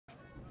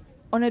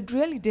On a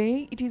dreary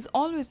day, it is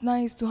always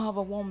nice to have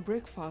a warm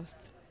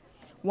breakfast.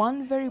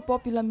 One very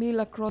popular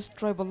meal across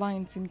tribal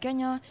lines in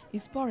Kenya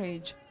is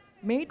porridge.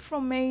 Made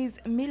from maize,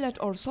 millet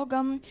or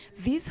sorghum,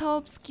 this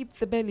helps keep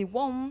the belly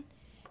warm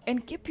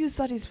and keep you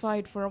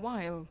satisfied for a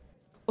while.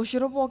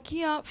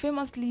 Oshorobokia,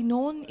 famously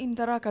known in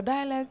Tharaka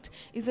dialect,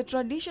 is a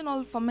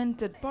traditional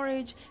fermented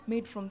porridge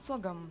made from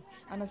sorghum.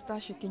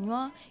 Anastasia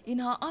Kinyua, in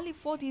her early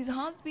 40s,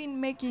 has been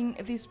making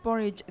this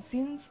porridge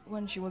since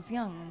when she was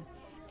young.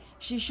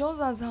 She shows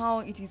us how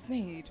it is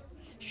made.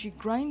 She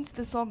grinds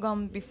the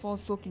sorghum before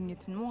soaking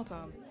it in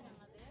water.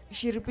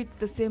 She repeats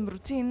the same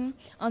routine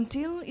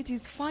until it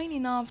is fine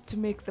enough to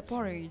make the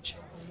porridge.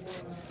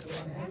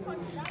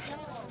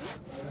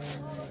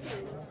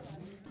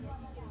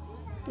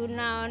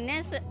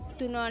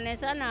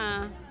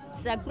 Tunaonesana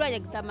chakula ya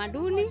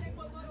kitamaduni,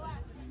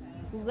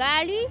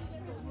 ugali,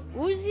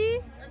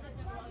 uzi,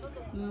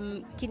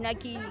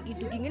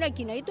 kitu kingine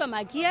kinaitwa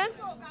makia,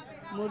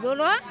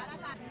 modolwa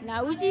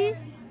na uji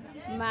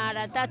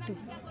mara tatu.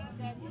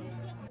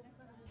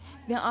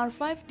 There are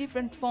 5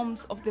 different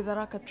forms of the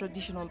Tharaka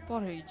traditional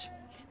porridge,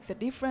 the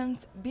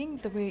difference being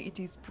the way it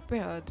is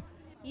prepared.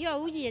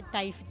 Hiyo uji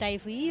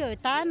taifu hiyo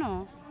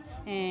tano,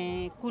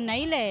 kuna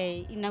ile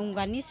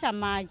inaunganisha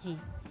maji.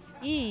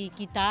 Hii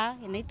kita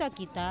inaitwa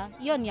kita,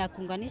 hiyo ni ya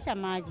kuunganisha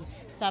maji.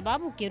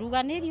 Sababu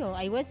keruganilio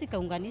haiwezi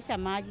kaunganisha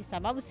maji,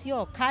 sababu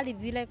sio kali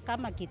vile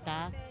kama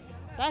kita.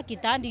 Sasa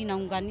kita ndio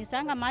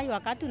inaunganishanga maji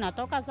wakati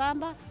unatoka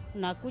shamba,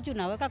 unakuja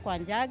unaweka kwa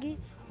njagi,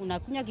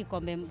 unakunywa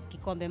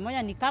kikombe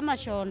moja, ni kama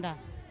shonda.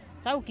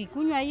 Sasa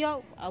ukikunywa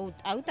hiyo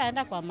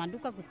hautaenda kwa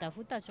maduka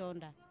kutafuta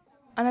shonda.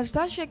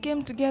 Anastasia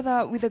came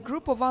together with a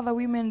group of other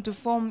women to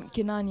form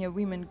Kinania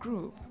Women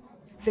Group.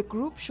 The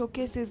group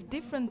showcases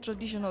different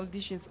traditional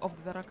dishes of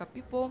the Tharaka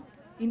people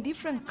in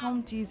different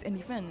counties and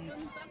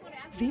events.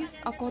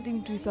 This,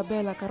 according to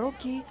Isabella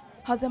Karoki,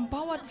 has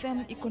empowered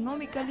them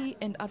economically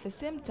and at the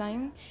same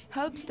time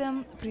helps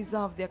them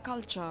preserve their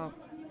culture.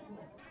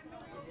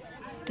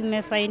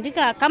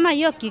 Tumefaidika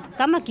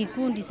kama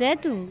kikundi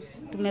zetu,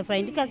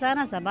 tumefaidika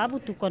sana sababu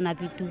tuko na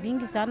vitu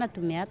vingi sana,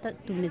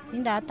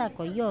 tumesinda hata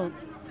kwa hiyo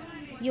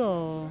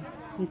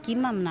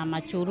mkima na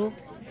machoro.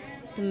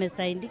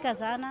 Tumesaidika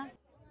sana.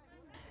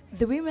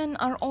 The women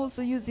are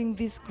also using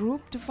this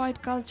group to fight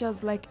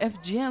cultures like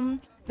FGM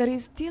that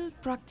is still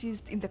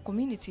practiced in the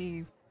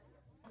community.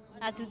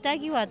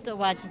 Hatutaki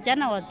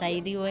wasichana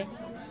watairiwe.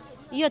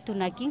 Hiyo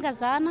tunakinga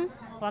sana.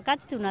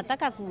 Wakati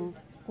tunataka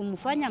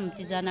kumfanya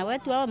mchijana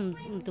wetu au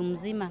mtu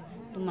mzima,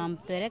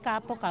 tumampeleka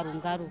hapo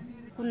Karungaru.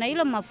 Kuna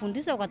hilo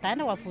mafundisho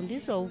wataenda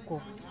wafundishwa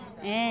huko.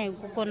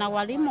 Kuko na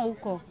walimu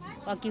huko.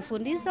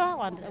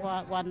 Wakifundishwa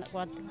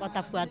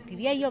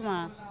watafuatilia hiyo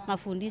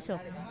mafundisho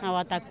na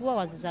watakuwa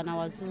wasichana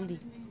wazuri.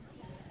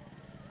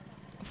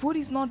 Food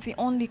is not the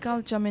only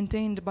culture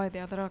maintained by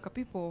the Tharaka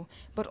people,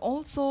 but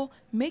also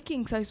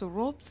making sisal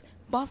ropes,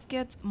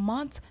 baskets,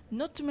 mats,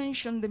 not to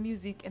mention the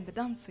music and the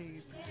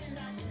dances.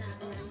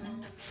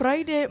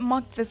 Friday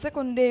marked the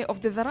second day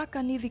of the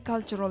Tharaka Nithi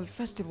Cultural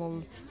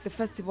Festival. The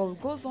festival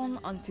goes on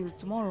until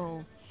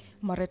tomorrow.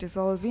 Marete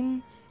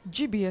Salvin,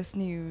 GBS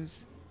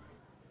News.